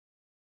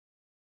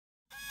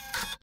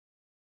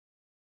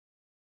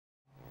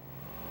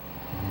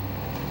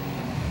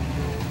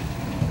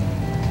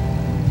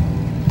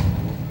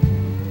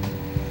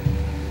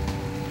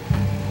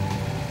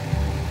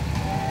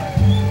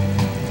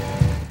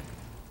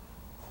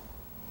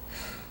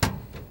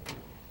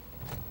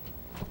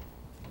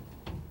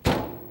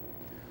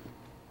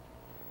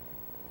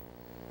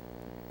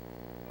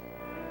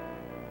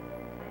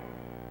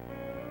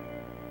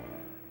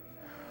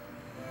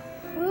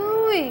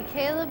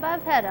Caleb,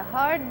 I've had a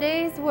hard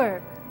day's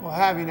work. Well,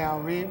 have you now,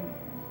 Reed?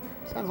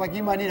 Sounds like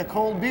you might need a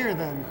cold beer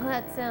then. Well,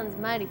 that sounds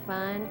mighty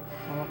fine.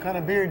 Well, what kind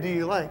of beer do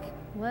you like?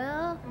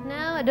 Well,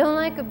 now I don't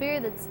like a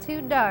beer that's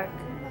too dark.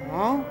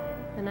 Oh?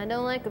 And I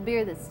don't like a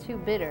beer that's too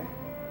bitter.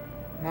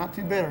 Not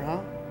too bitter,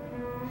 huh?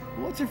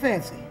 What's your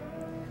fancy?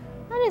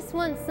 I just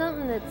want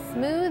something that's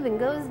smooth and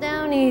goes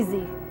down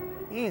easy.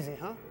 Easy,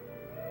 huh?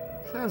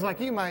 Sounds like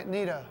you might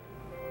need a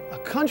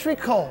Country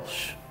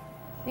Kolsch.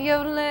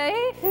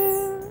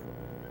 Yodelay.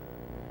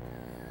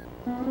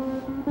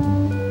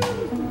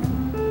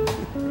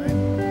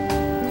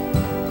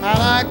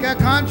 I like a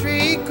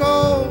Country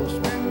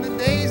Kolsch when the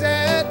day's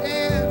at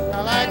end.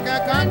 I like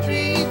a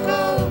Country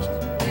Kolsch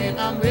when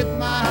I'm with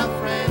my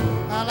friend.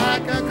 I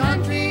like a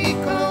Country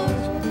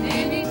Kolsch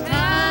any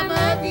time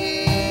of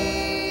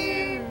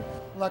year.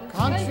 La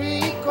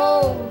Country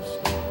Kolsch,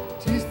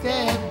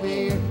 two-step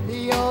beer.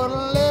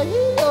 Yodelay,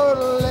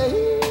 yodelay,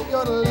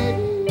 yodelay.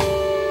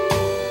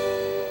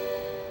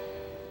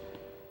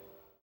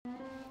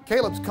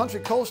 Caleb's Country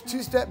Kolsch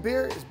two-step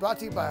beer is brought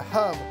to you by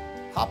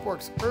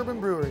Hopworks Urban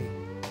Brewery,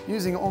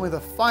 using only the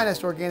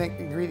finest organic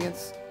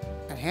ingredients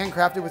and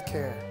handcrafted with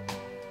care.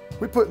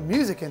 We put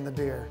music in the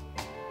beer.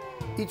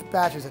 Each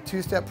batch is a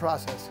two-step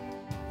process.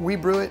 We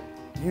brew it,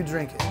 you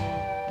drink it.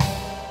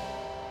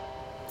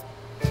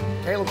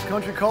 Caleb's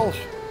Country Kolsch,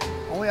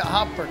 only at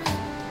Hopworks.